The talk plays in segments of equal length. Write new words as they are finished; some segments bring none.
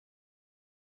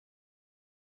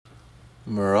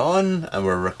We're on and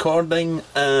we're recording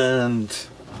and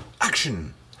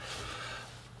action!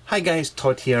 Hi guys,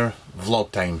 Todd here,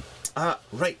 vlog time.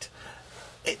 Right,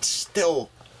 it's still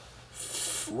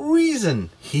freezing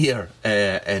here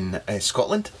in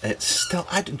Scotland. It's still,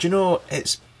 do you know,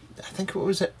 it's, I think, what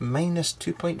was it, minus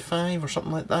 2.5 or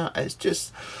something like that. It's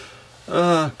just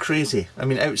crazy. I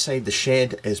mean, outside the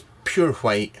shed is pure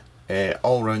white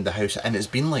all around the house, and it's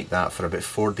been like that for about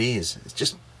 4 days. It's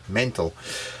just mental.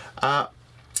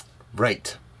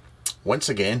 Right, once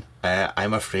again,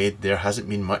 I'm afraid there hasn't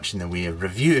been much in the way of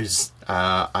reviews.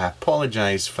 I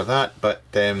apologise for that, but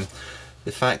the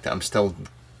fact that I'm still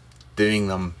doing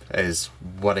them is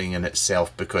worrying in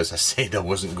itself, because I said I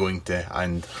wasn't going to,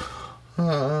 and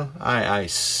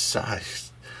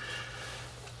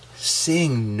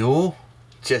saying no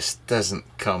just doesn't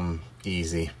come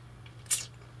easy.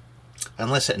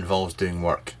 Unless it involves doing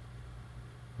work,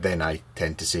 then I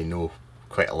tend to say no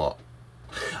quite a lot.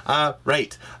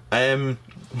 Right, the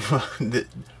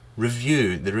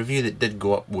review that did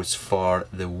go up was for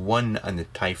the One and the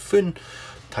Typhoon,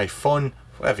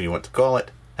 whatever you want to call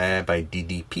it, by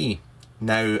DDP.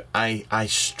 Now, I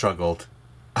struggled.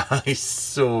 I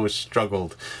so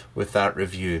struggled with that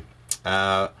review.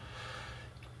 Right,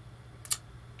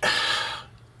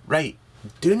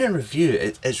 doing a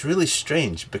review, it's really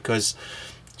strange, because,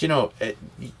 you know,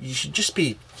 you should just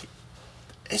be...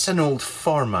 It's an old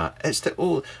format. It's the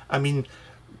old... I mean,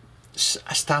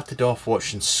 I started off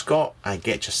watching Scott, I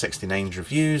Get Your 69's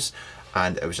reviews,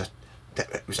 and it was a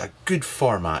good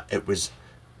format. It was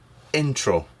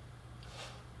intro,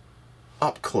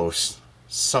 up close,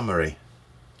 summary,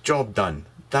 job done.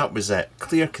 That was it.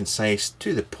 Clear, concise,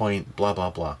 to the point, blah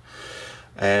blah blah.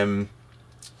 It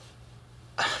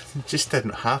just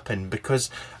didn't happen, because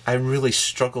I really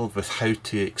struggled with how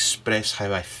to express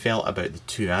how I felt about the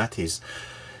two Atties.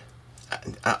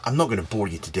 I'm not going to bore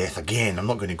you to death again. I'm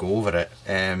not going to go over it.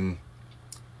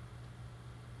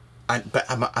 But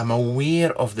I'm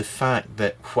aware of the fact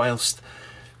that whilst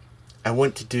I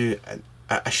want to do,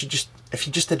 I should just, if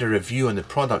you just did a review on the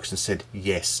products and said,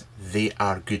 yes, they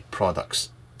are good products.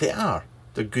 They are.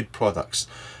 They're good products.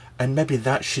 And maybe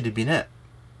that should have been it.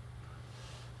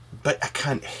 But I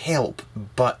can't help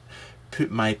but put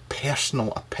my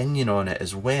personal opinion on it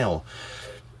as well.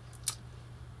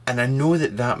 And I know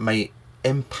that that might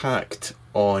impact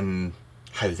on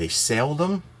how they sell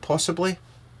them, possibly,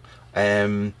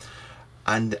 and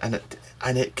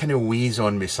it kind of weighs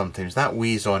on me sometimes. That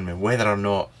weighs on me, whether or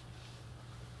not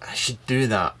I should do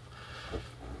that.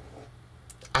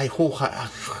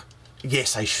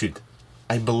 Yes, I should.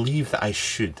 I believe that I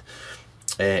should,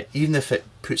 even if it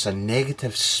puts a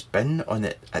negative spin on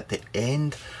it at the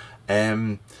end.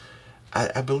 I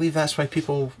believe that's why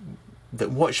people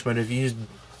that watch my reviews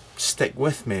stick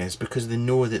with me, is because they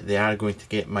know that they are going to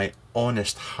get my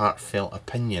honest, heartfelt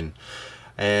opinion,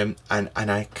 and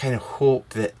I kind of hope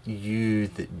that you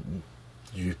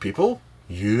people,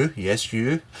 yes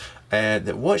you,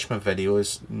 that watch my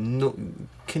videos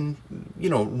can, you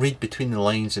know, read between the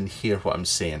lines and hear what I'm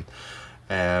saying.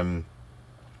 I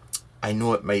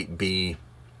know it might be,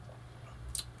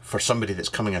 for somebody that's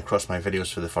coming across my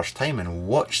videos for the first time and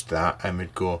watched that, and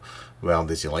would go, well,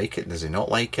 does he like it? Does he not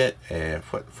like it?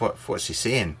 What's he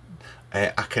saying?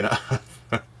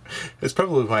 It's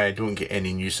probably why I don't get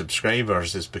any new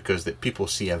subscribers, is because that people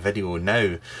see a video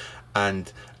now,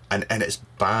 and it's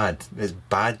bad. It's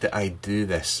bad that I do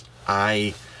this.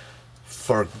 I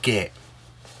forget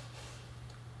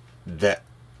that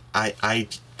I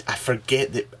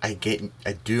forget that I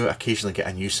do occasionally get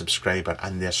a new subscriber,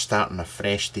 and they're starting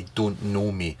afresh. They don't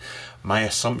know me. My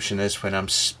assumption is, when I'm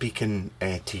speaking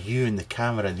to you in the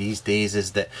camera these days,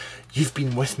 is that you've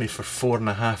been with me for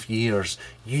 4.5 years.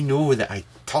 You know that I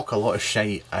talk a lot of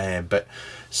shite, but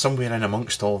somewhere in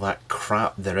amongst all that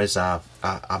crap there is a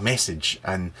message,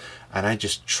 and I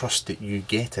just trust that you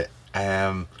get it.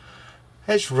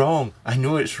 It's wrong. I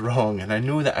know it's wrong, and I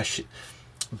know that I should,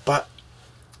 but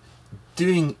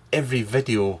doing every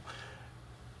video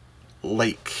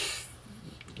like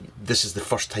this is the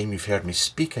first time you've heard me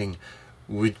speaking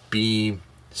would be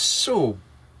so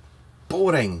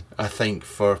boring, I think,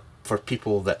 for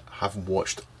people that have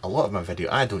watched a lot of my video.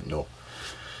 I don't know.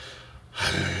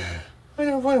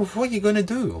 What are you going to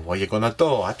do? What are you going to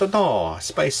do? I don't know.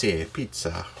 Spicy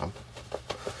pizza.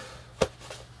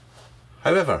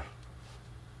 However,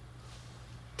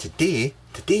 today,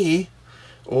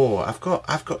 oh,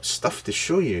 I've got stuff to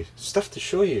show you.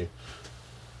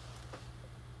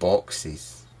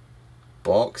 Boxes.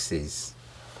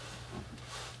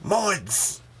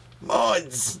 Mods.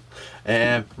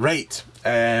 Right.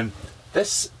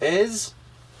 This is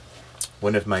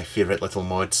one of my favourite little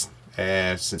mods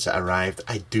since it arrived.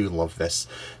 I do love this.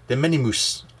 The Mini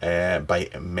Moose by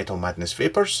Metal Madness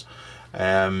Vapors.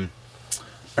 I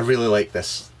really like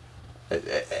this.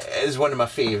 It is one of my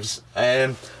faves.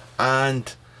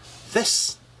 And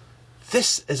this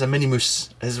is a Mini Moose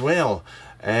as well.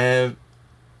 And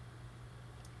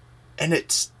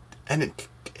it's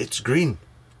green.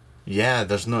 Yeah,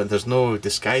 there's no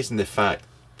disguising the fact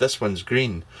this one's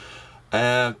green.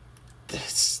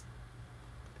 This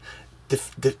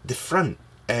the front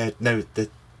now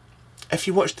if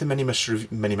you watch the Mini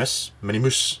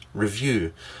Moose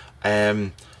review,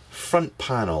 front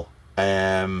panel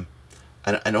and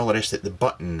all the rest of it, the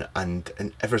button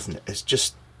and everything is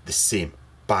just the same,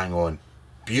 bang on,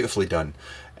 beautifully done.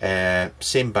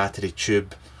 Same battery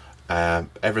tube,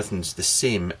 everything's the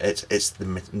same. It's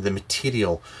the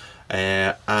material,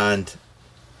 and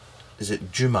is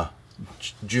it Juma?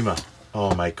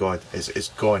 Oh my god, it's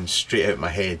gone straight out of my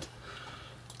head.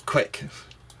 Quick.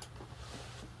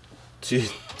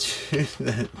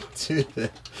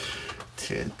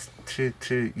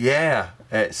 Yeah,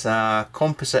 it's a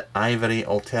composite ivory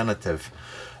alternative.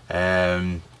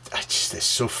 It's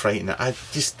so frightening.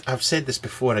 I've said this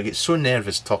before, I get so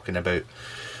nervous talking about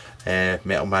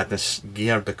Metal Madness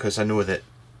gear because I know that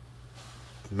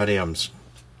Miriam's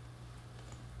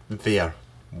there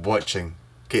watching,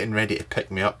 getting ready to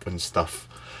pick me up and stuff.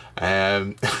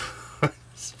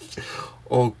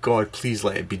 Oh god, please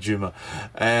let it be Juma.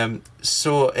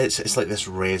 So it's like this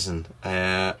resin.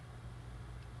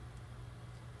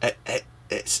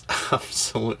 It's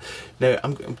absolute. Now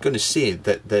I'm going to say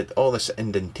that all this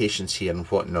indentations here and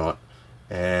whatnot,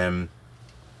 they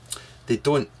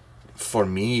don't, for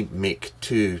me, make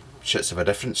two shits of a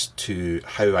difference to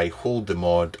how I hold the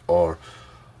mod, or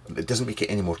it doesn't make it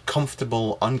any more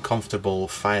comfortable, uncomfortable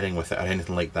firing with it or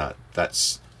anything like that.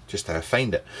 That's just how I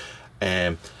find it.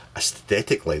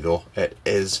 Aesthetically though, it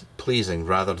is pleasing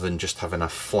rather than just having a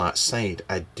flat side.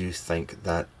 I do think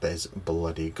that is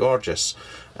bloody gorgeous,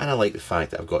 and I like the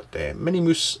fact that I've got Mini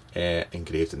Moose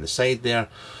engraved in the side there.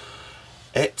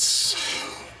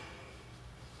 It's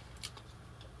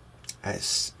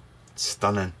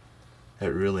stunning. It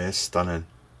really is stunning.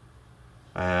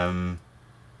 Well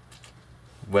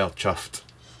chuffed.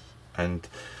 And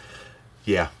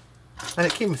yeah, and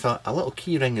it came with a little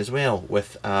key ring as well,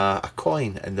 with a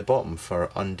coin in the bottom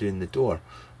for undoing the door.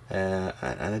 And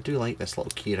I do like this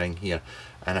little key ring here.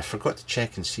 And I forgot to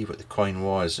check and see what the coin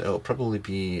was. It'll probably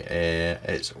be,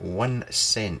 it's 1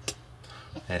 cent.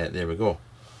 There we go.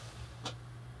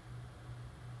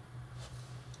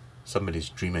 Somebody's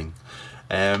dreaming.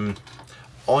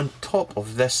 On top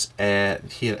of this here,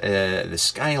 the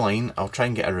Skyline, I'll try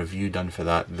and get a review done for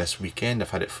that this weekend.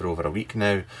 I've had it for over a week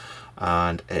now,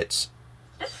 and it's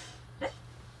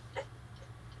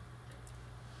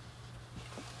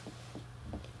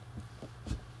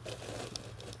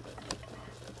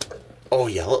oh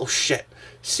yeah, little shit.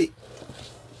 See,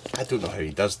 I don't know how he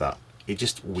does that. He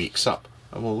just wakes up.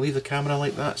 And we'll leave the camera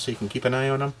like that so you can keep an eye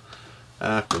on him.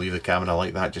 We'll leave the camera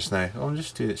like that just now. I'll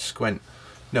just do it squint.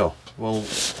 No, well,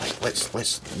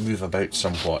 let's move about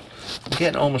somewhat. I'm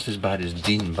getting almost as bad as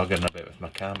Dean buggering about with my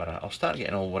camera. I'll start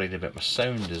getting all worried about my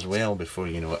sound as well before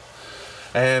you know it.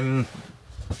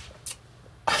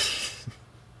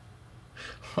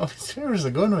 Where was I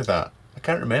going with that? I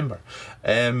can't remember.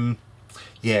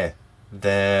 Yeah,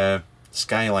 the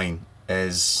Skyline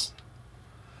is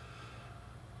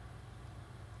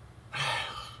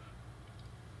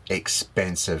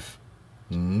expensive.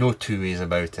 No two ways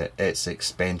about it. It's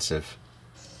expensive.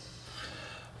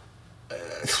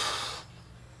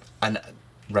 And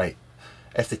right,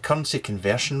 if the currency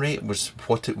conversion rate was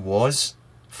what it was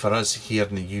for us here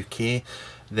in the UK,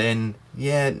 then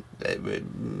yeah,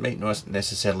 it might not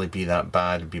necessarily be that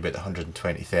bad. It'd be about the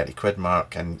 120-30 quid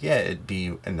mark, and yeah, it'd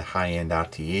be in the high-end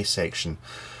RTA section.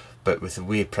 But with the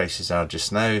way prices are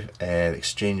just now, the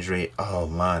exchange rate, oh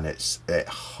man, it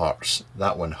hurts.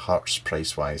 That one hurts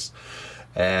price-wise.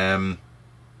 But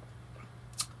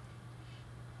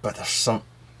there's some,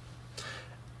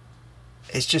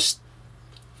 it's just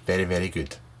very, very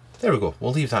good. There we go,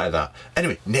 we'll leave that at that.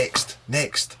 Anyway, next,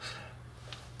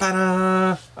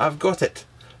 ta-da! I've got it.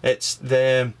 It's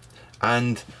the,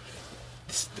 and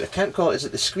I can't call it, is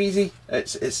it the squeezy?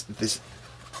 It's this,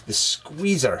 the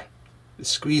squeezer. The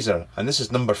squeezer, and this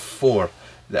is number 4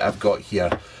 that I've got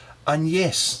here. And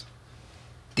yes,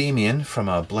 Damien from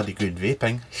A Bloody Good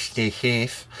Vaping, stay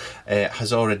safe,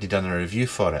 has already done a review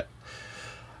for it.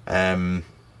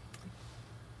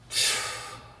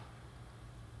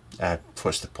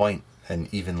 What's the point in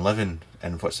even living,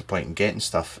 and what's the point in getting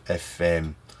stuff if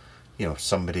you you know,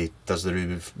 somebody does the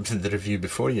review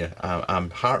before you. I'm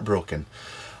heartbroken.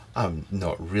 I'm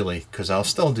not really, because I'll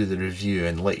still do the review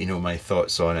and let you know my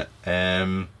thoughts on it.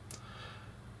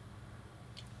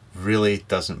 Really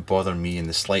doesn't bother me in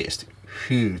the slightest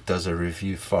who does a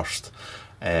review first.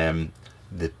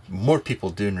 The more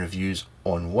people doing reviews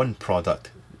on one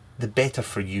product, the better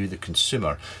for you, the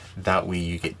consumer. That way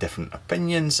you get different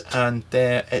opinions, and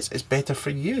it's better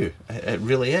for you. It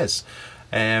really is.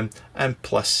 And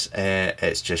plus,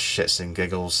 it's just shits and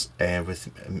giggles with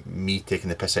me taking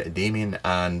the piss out of Damien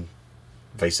and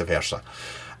vice versa.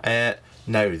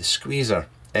 Now the squeezer,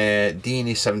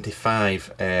 DNA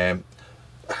 75.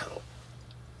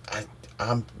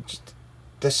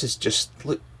 This is just,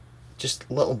 look,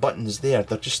 just little buttons there.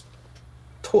 They're just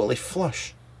totally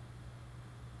flush.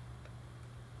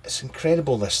 It's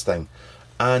incredible, this thing.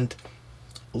 And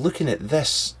looking at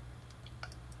this,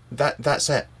 that's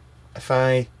it. If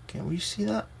I, can you see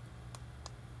that?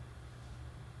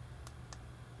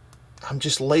 I'm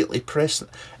just lightly pressing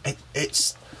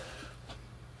it's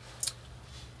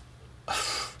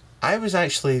I was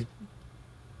actually,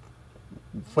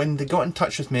 when they got in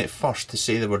touch with me at first to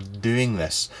say they were doing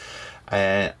this,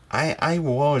 I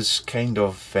was kind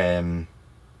of I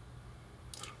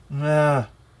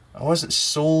wasn't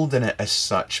sold in it as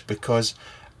such, because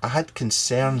I had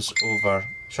concerns over,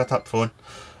 shut up phone,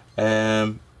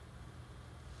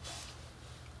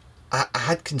 I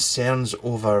had concerns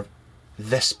over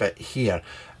this bit here.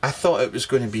 I thought it was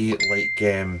going to be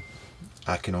like,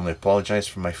 I can only apologise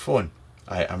for my phone,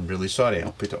 I'm really sorry,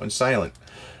 I'll put it on silent.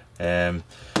 I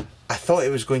thought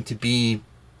it was going to be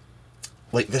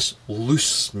like this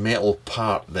loose metal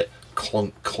part that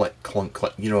clunk, click, clunk,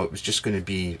 click, you know, it was just going to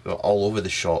be all over the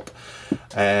shop.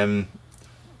 I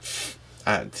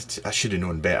should have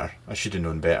known better. I should have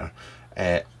known better.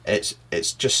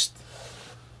 It's just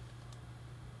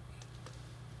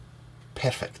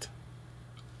perfect.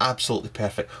 Absolutely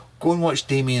perfect. Go and watch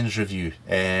Damien's review,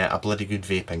 A Bloody Good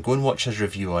Vaping. Go and watch his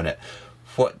review on it.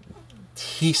 What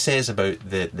he says about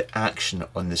the action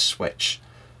on the switch,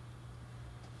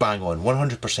 bang on.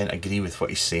 100% agree with what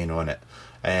he's saying on it.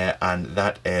 And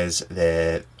that is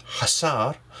the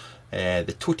Hussar,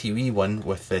 the toty wee one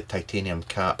with the titanium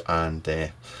cap, and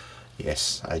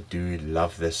yes, I do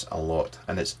love this a lot.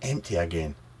 And it's empty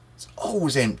again. It's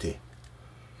always empty.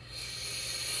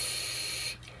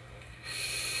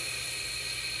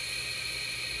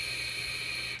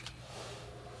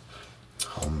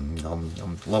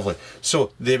 Lovely.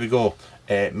 So there we go.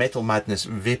 Metal Madness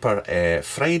Vapor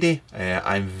Friday.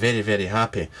 I'm very, very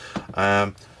happy.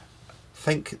 I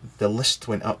think the list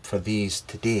went up for these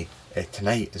today.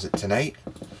 Tonight, is it tonight?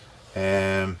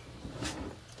 Metal,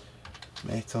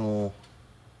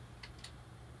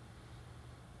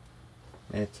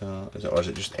 is it, or is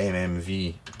it just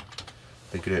MMV?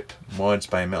 The group mods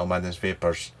by Metal Madness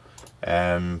Vapors.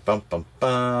 Bum bum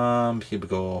bum. Here we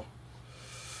go.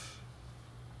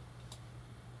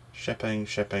 Shipping.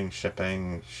 I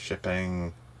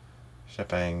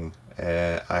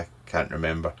can't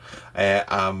remember.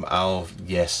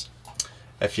 Yes.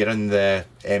 If you're in the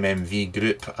MMV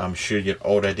group, I'm sure you're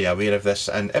already aware of this,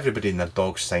 and everybody and their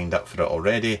dog's signed up for it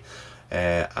already.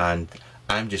 And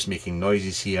I'm just making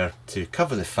noises here to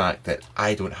cover the fact that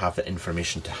I don't have the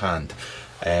information to hand.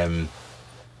 And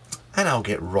I'll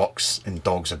get rocks and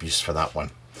dog's abuse for that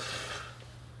one.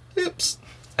 Oops.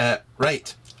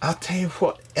 Right. I'll tell you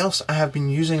what else I have been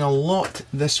using a lot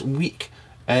this week.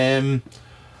 Now,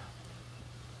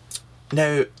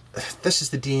 this is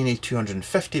the DNA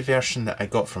 250 version that I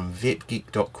got from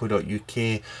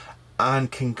vapegeek.co.uk,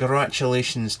 and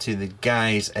congratulations to the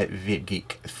guys at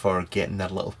VapeGeek for getting their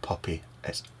little puppy.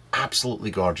 It's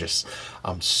absolutely gorgeous.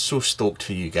 I'm so stoked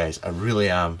for you guys. I really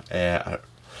am. Yeah,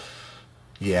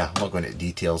 I'm not going into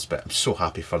details, but I'm so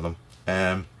happy for them.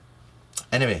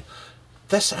 Anyway,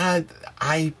 this I've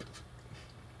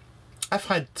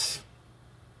had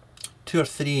 2 or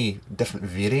 3 different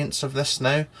variants of this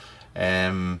now.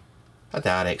 I had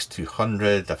the RX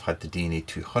 200, I've had the DNA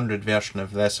 200 version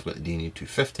of this, I've got the DNA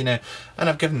 250 now, and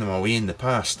I've given them away in the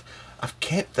past. I've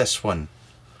kept this one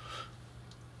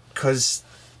because,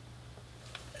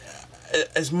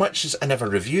 as much as I never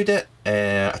reviewed it,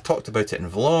 I talked about it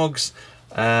in vlogs,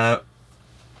 but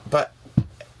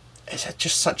it's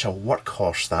just such a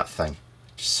workhorse, that thing.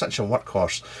 Just such a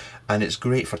workhorse. And it's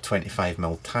great for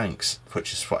 25mm tanks,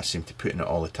 which is what I seem to put in it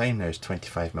all the time now, is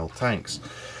 25mm tanks.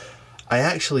 I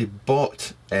actually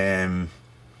bought, no,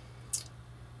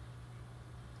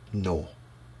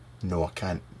 I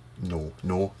can't, no,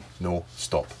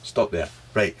 stop there.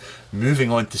 Right,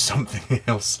 moving on to something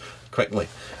else quickly.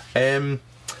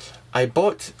 I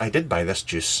did buy this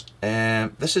juice.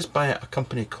 This is by a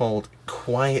company called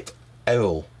Quiet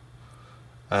Owl.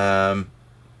 And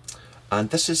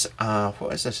this is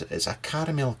what is this? It's a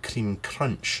caramel cream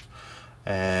crunch.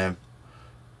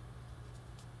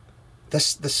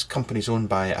 This company's owned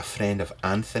by a friend of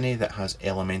Anthony that has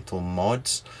Elemental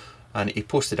Mods, and he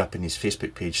posted up in his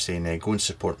Facebook page saying, go and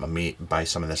support my mate, buy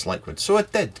some of this liquid. So I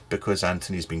did, because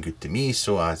Anthony's been good to me,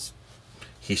 so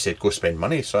he said go spend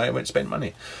money, so I went spend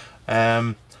money.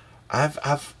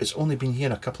 It's only been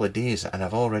here a couple of days and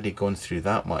I've already gone through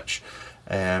that much.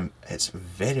 It's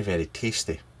very, very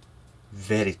tasty.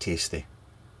 Very tasty.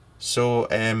 So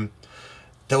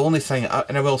the only thing,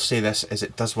 and I will say this, is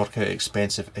it does work out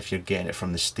expensive if you're getting it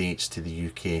from the States to the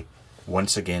UK,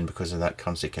 once again because of that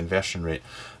currency conversion rate.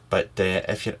 But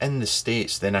if you're in the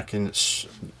States, then I can, do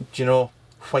you know,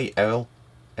 White Owl,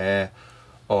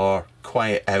 or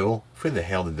Quiet Owl. Where the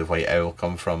hell did the White Owl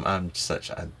come from? I'm such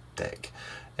a dick.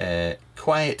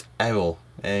 Quiet Owl.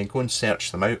 Go and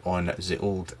search them out on the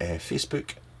old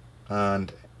Facebook,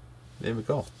 and there we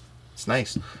go. It's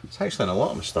nice. It's actually in a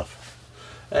lot of my stuff.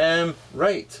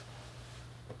 Right.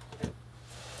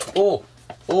 Oh,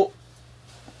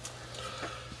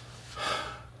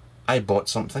 I bought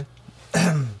something.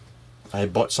 I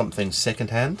bought something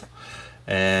secondhand.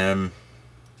 This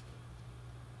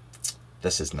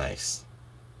is nice.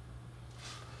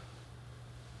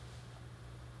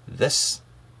 This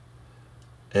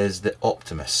is the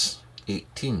Optimus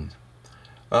 18.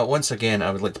 Once again,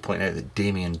 I would like to point out that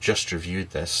Damien just reviewed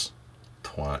this.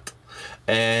 Twat.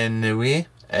 Anyway,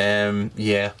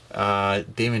 yeah,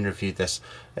 Damien reviewed this.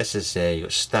 This is you've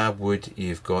got stab wood,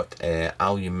 you've got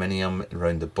aluminium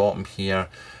around the bottom here.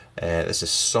 This is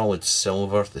solid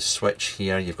silver, the switch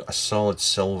here. You've got a solid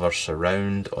silver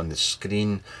surround on the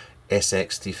screen.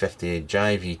 SX358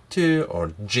 Jai V2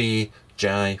 or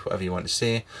Jai, whatever you want to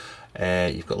say.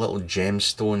 You've got little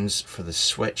gemstones for the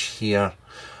switch here.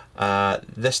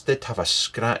 This did have a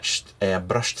scratched,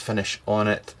 brushed finish on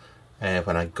it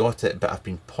when I got it, but I've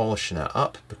been polishing it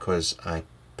up because I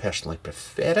personally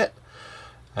prefer it.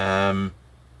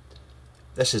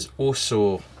 This is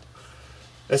also,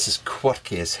 this is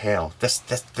quirky as hell. This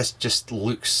just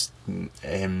looks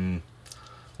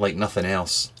like nothing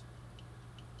else.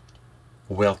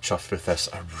 Well chuffed with this.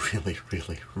 I really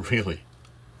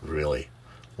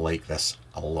like this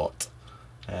a lot.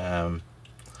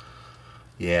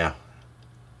 Yeah,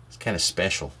 it's kind of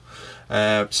special.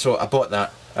 So I bought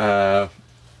that,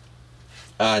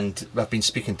 and I've been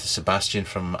speaking to Sebastian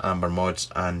from Amber Mods,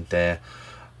 and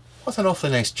what an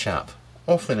awfully nice chap.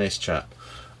 Awfully nice chap.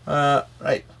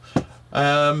 Right.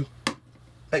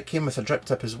 It came with a drip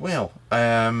tip as well.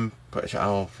 But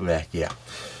yeah.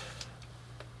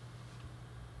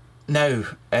 Now,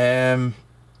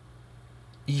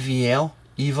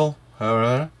 Evil,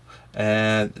 however,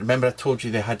 remember I told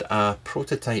you they had a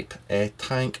prototype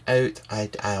tank out.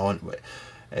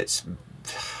 It's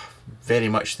very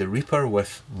much the Reaper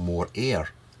with more air.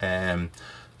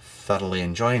 Thoroughly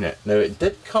enjoying it. Now it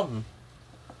did come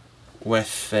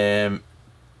with that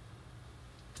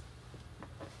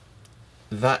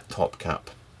top cap,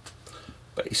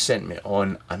 but he sent me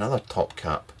on another top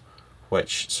cap,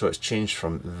 so it's changed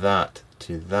from that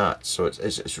to that, so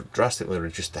it's drastically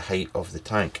reduced the height of the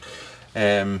tank.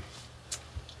 I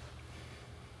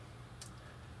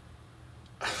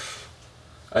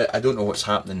don't know what's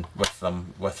happening with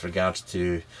them with regards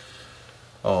to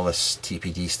all this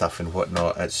TPD stuff and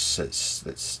whatnot.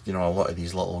 It's you know, a lot of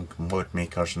these little mod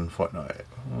makers and whatnot.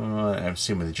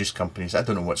 Same with the juice companies. I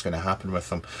don't know what's going to happen with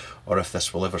them, or if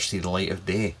this will ever see the light of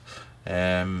day.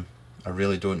 I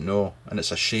really don't know, and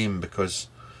it's a shame because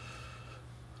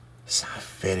it's a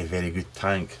very, very good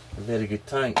tank. A very good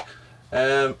tank.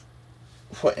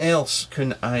 What else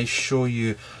can I show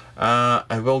you?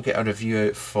 I will get a review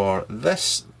out for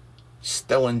this.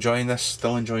 Still enjoying this,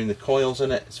 still enjoying the coils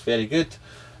in it, it's very good.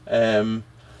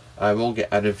 I will get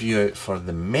a review out for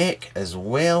the mech as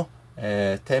well.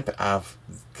 This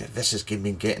has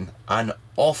been getting an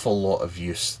awful lot of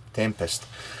use, Tempest.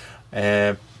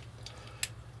 Really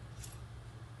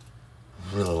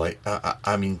like,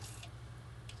 I mean,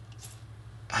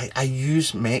 I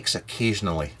use mechs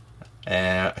occasionally.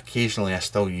 Occasionally I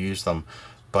still use them,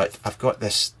 but I've got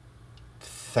this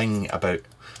thing about,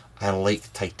 I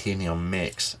like titanium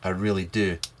mechs. I really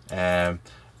do.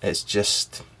 It's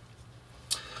just,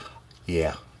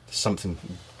 yeah, something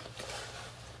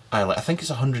I like. I think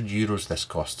it's €100 this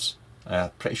costs.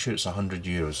 Pretty sure it's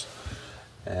 €100.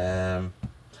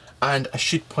 And I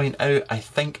should point out, I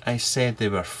think I said they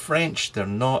were French. They're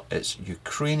not. It's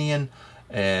Ukrainian.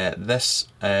 It was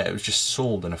just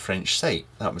sold on a French site.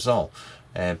 That was all.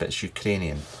 but it's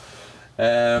Ukrainian.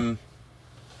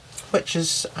 Which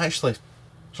is actually,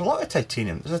 there's a lot of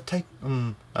titanium. There's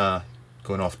a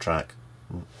going off track.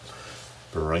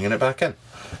 Bringing it back in.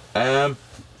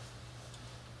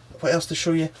 What else to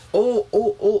show you?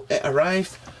 Oh, it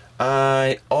arrived.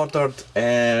 I ordered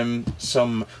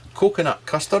some coconut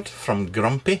custard from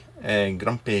Grumpy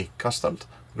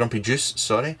Juice,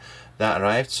 sorry. That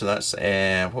arrived, so that's,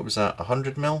 what was that,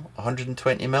 100ml,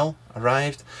 120ml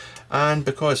arrived. And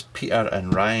because Peter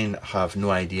and Ryan have no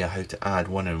idea how to add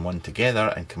one and one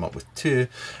together and come up with two,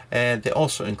 they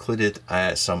also included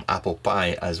some apple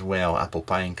pie as well, apple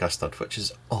pie and custard, which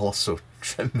is also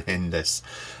tremendous.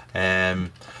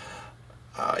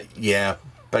 Yeah,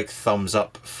 big thumbs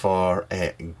up for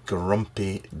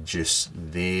Grumpy Juice.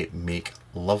 They make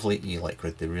lovely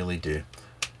e-liquid, they really do.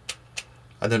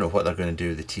 I don't know what they're going to do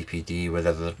with the TPD,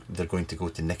 whether they're going to go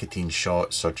to nicotine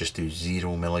shots or just do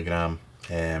 0 milligram.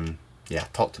 Yeah, I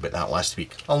talked about that last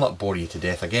week. I'll not bore you to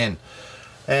death again.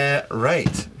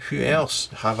 Right, who else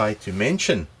have I to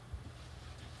mention?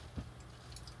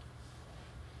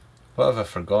 What have I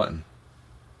forgotten?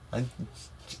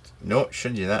 No,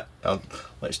 shouldn't do that.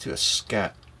 Let's do a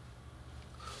scat.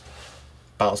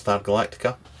 Battlestar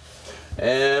Galactica.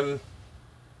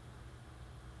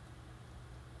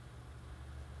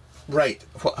 Right,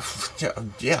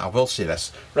 yeah, I will say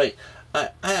this. Right,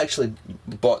 I actually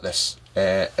bought this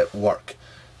at work.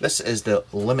 This is the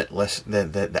Limitless,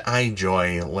 the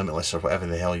iJoy Limitless, or whatever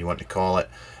the hell you want to call it,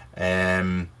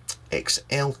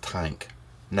 XL tank.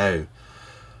 Now,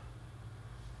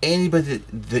 anybody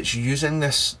that's using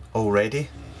this already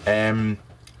as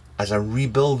a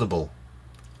rebuildable,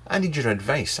 I need your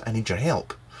advice, I need your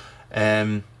help.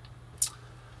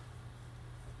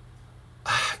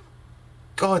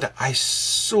 God, I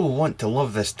so want to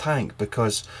love this tank,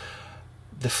 because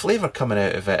the flavour coming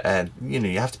out of it, you know,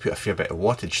 you have to put a fair bit of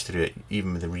wattage through it,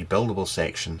 even with the rebuildable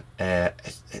section.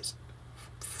 It's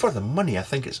for the money, I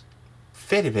think it's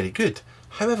very, very good.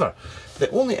 However, the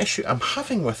only issue I'm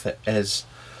having with it is,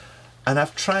 and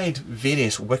I've tried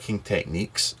various wicking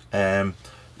techniques. Now,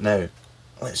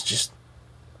 let's just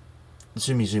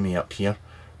zoomy up here.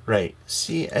 Right,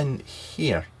 see in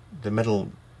here, the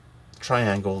middle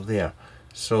triangle there.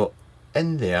 So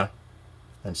in there,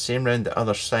 and same round the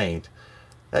other side,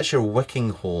 that's your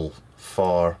wicking hole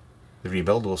for the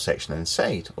rebuildable section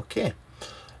inside. Okay,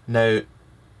 now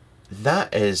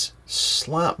that is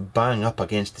slap bang up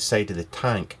against the side of the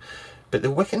tank, but the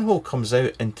wicking hole comes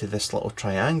out into this little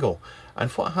triangle.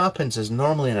 And what happens is,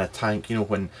 normally in a tank, you know,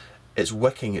 when it's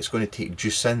wicking, it's going to take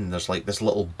juice in, there's like this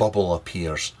little bubble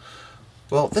appears.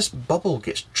 Well, this bubble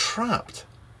gets trapped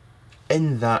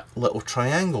in that little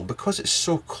triangle because it's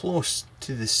so close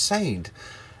to the side,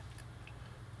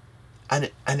 and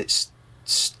it's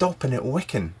stopping it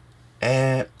wicking.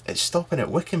 It's stopping it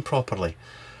wicking properly.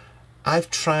 I've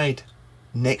tried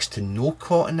next to no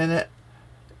cotton in it,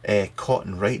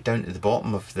 cotton right down to the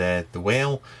bottom of the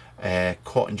well,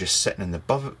 cotton just sitting in the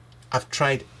above it. I've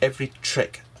tried every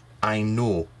trick I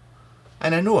know,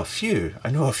 and I know a few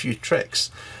tricks.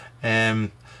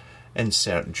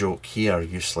 Insert joke here,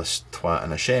 useless twat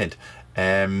in a shed.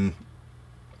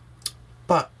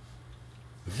 But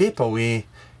vape away,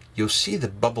 you'll see the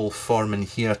bubble forming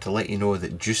here to let you know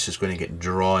that juice is going to get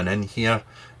drawn in here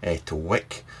to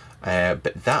wick.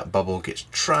 But that bubble gets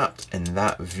trapped in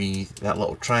that V, that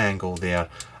little triangle there,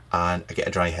 and I get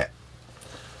a dry hit.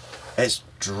 It's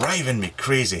driving me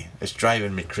crazy. It's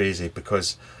driving me crazy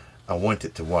because I want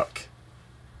it to work.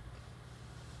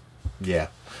 Yeah.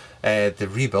 The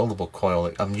rebuildable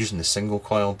coil, I'm using the single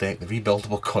coil deck. The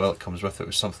rebuildable coil that comes with it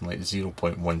was something like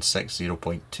 0.16,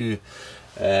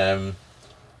 0.2.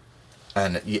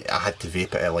 And I had to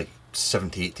vape it at like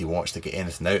 70-80 watts to get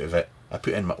anything out of it. I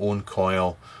put in my own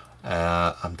coil.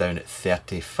 I'm down at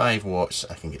 35 watts.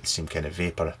 I can get the same kind of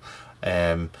vapour.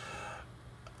 But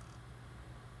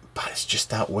it's just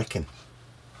that wicking.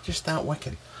 Just that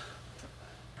wicking.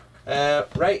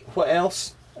 Right, what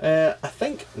else? I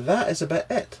think that is about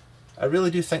it. I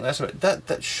really do think that's about it.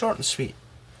 That's short and sweet.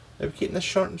 Are we keeping this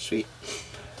short and sweet?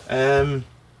 Other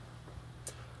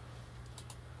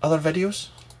videos?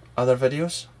 Other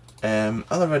videos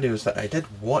that I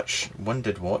did watch. One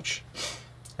did watch.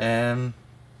 Oh,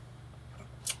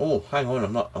 hang on,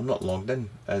 I'm not logged in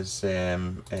as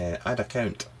add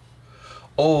account.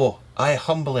 Oh, I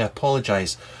humbly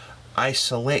apologise. I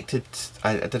did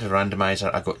a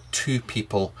randomizer. I got 2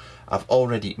 people. I've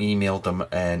already emailed them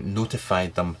and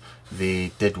notified them.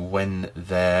 They did win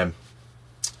the,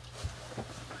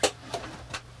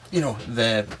 you know,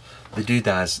 the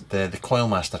doodads, the Coil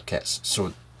Master kits.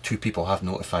 So 2 people have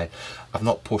notified. I've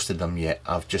not posted them yet.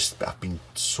 I've been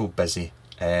so busy.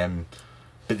 But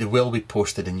they will be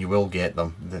posted and you will get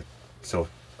them. So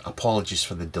apologies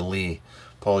for the delay.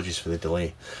 Apologies for the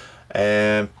delay.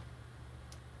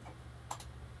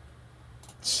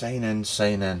 Sign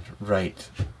in. Right.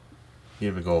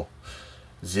 Here we go.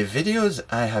 The videos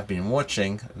I have been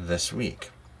watching this week.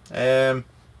 I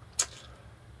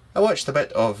watched a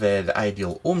bit of the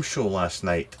Ideal Home show last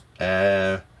night.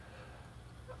 I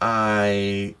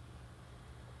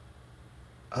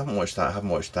haven't watched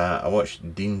that. I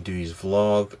watched Dean Dewey's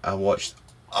vlog. I watched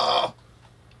I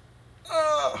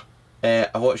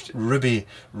watched Ruby.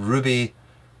 Ruby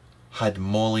had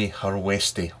Molly her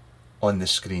Westie on the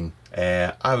screen.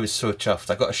 I was so chuffed.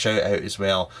 I got a shout out as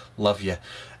well. Love you.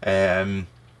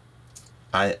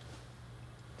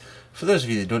 For those of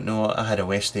you that don't know, I had a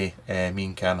Westie. Me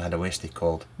and Karen had a Westie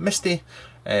called Misty.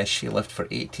 She lived for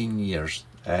 18 years.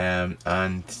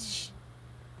 And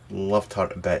loved her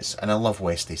to bits. And I love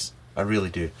Westies. I really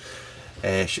do.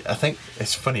 I think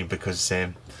it's funny because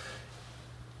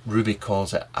Ruby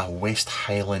calls it a West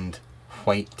Highland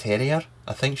White Terrier.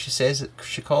 I think she says it.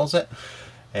 She calls it.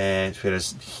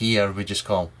 Whereas here we just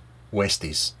call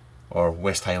Westies or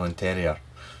West Highland Terrier.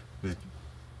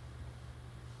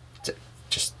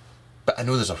 But I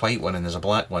know there's a white one and there's a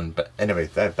black one. But anyway,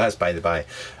 that's by the by.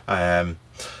 I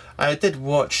did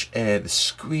watch the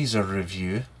Squeezer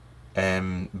review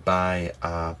by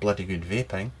Bloody Good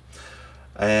Vaping.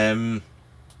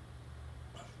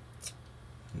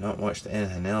 Not watched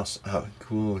anything else.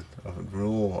 Cool.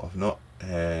 I've not.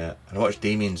 I watched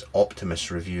Damien's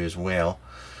Optimus review as well.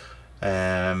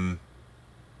 I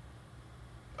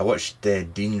watched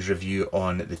Dean's review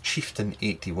on the Chieftain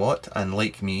 80 watt, and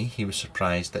like me, he was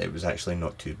surprised that it was actually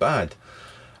not too bad.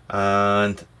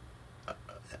 And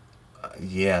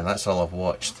yeah, that's all I've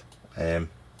watched.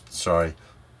 Sorry,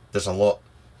 there's a lot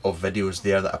of videos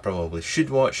there that I probably should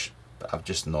watch, but I've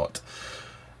just not.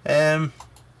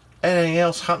 Anything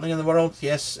else happening in the world?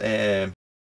 Yes.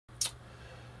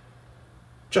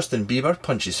 Justin Bieber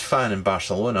punches fan in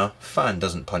Barcelona. Fan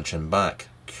doesn't punch him back.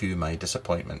 Cue my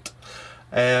disappointment.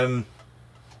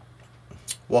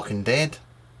 Walking Dead.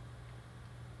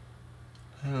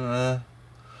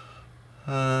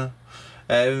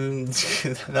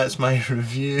 That's my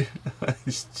review.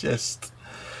 It's just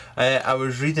I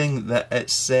was reading that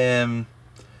it's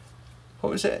what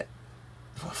was it?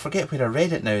 I forget where I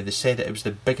read it now. They said it was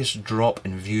the biggest drop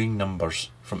in viewing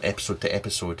numbers from episode to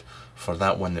episode for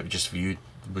that one that we just viewed,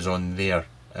 was on there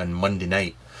on Monday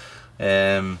night.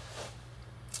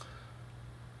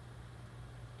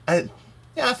 I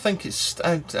think it's.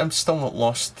 I'm still not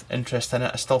lost interest in it.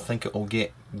 I still think it will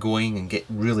get going and get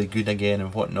really good again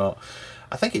and whatnot.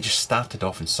 I think it just started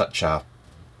off in such a.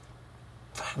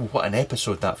 What an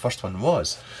episode that first one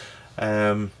was.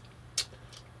 I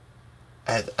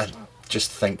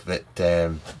just think that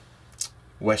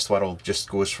Westworld just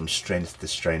goes from strength to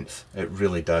strength. It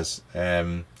really does.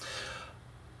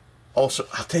 Also,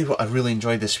 I'll tell you what I really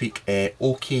enjoyed this week.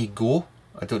 OK Go.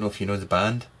 I don't know if you know the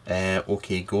band.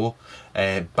 OK Go.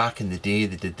 Back in the day,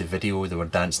 they did the video. They were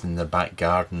dancing in their back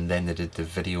garden. Then they did the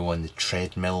video on the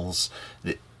treadmills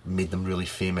that made them really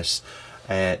famous.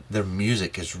 Their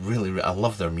music is really. I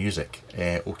love their music.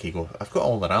 OK Go. I've got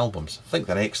all their albums. I think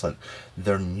they're excellent.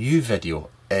 Their new video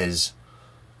is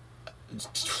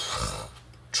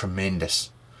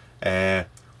tremendous.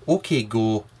 OK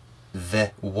Go,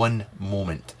 The One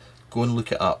Moment. Go and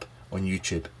look it up on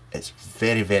YouTube. It's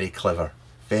very, very clever.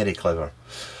 Very clever.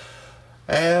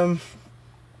 The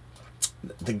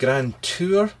Grand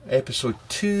Tour, episode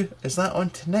 2, is that on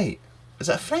tonight? Is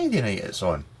it a Friday night it's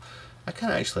on? I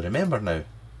can't actually remember now.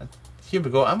 Here we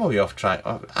go, I'm away off track.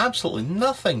 Absolutely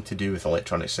nothing to do with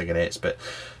electronic cigarettes, but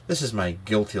this is my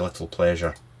guilty little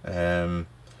pleasure. Where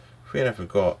have we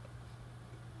got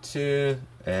to?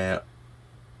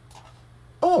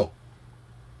 Oh!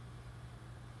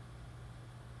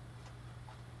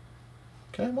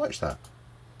 Can I watch that?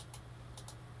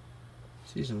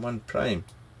 Season 1 Prime.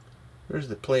 Where's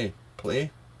the play?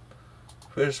 Play?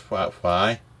 Where's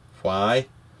why? Why?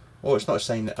 Oh, it's not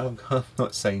signed. Oh, I'm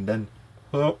not signed in.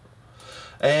 Oh.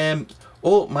 My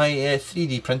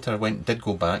 3D printer did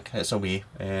go back. It's away.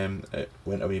 It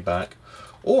went away back.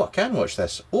 Oh, I can watch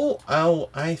this. Oh,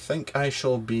 I think I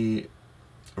shall be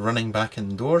running back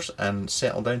indoors and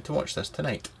settle down to watch this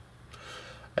tonight.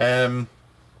 That's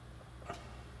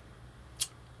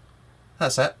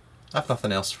it. I've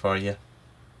nothing else for you.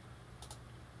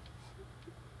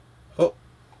 Oh,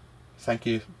 thank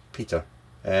you, Peter.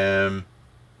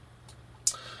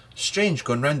 Strange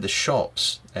going round the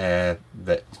shops.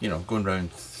 Going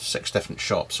round 6 different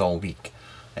shops all week.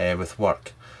 with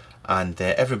work, and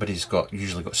everybody's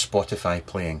usually got Spotify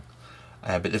playing,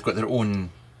 but they've got their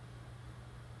own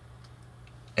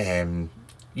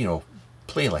you know,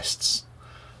 playlists,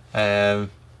 and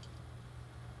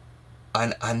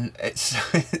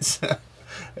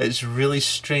it's really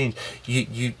strange.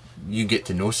 You get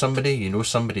to know somebody, you know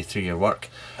somebody through your work,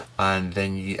 and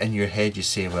then in your head you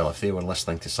say, well, if they were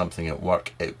listening to something at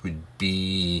work, it would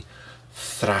be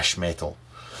thrash metal.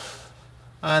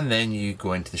 And then you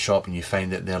go into the shop and you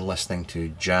find that they're listening to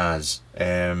jazz,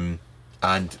 and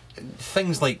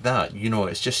things like that. You know,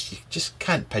 it's just, you just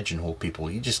can't pigeonhole people.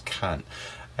 You just can't.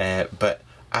 But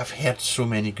I've heard so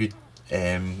many good,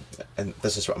 and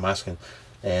this is what I'm asking.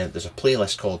 There's a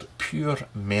playlist called Pure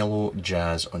Mellow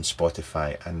Jazz on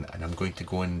Spotify, and I'm going to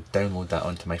go and download that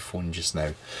onto my phone just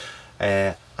now.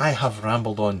 I have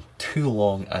rambled on too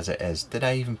long as it is. Did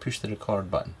I even push the record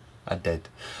button? I did.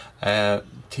 To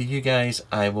you guys,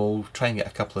 I will try and get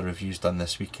a couple of reviews done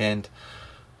this weekend.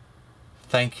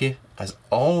 Thank you, as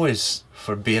always,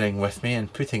 for bearing with me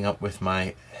and putting up with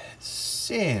my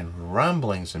insane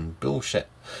ramblings and bullshit.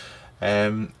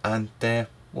 And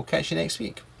we'll catch you next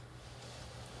week.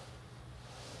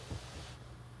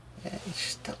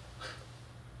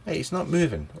 He's not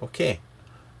moving. Okay.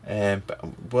 But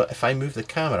what if I move the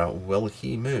camera? Will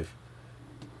he move?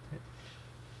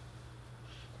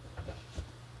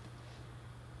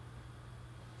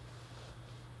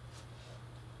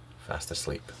 Fast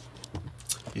asleep.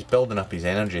 He's building up his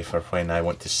energy for when I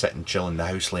want to sit and chill in the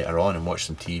house later on and watch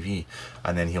some TV,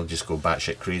 and then he'll just go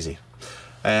batshit crazy.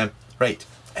 Right,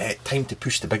 time to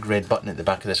push the big red button at the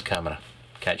back of this camera.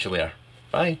 Catch you later.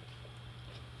 Bye.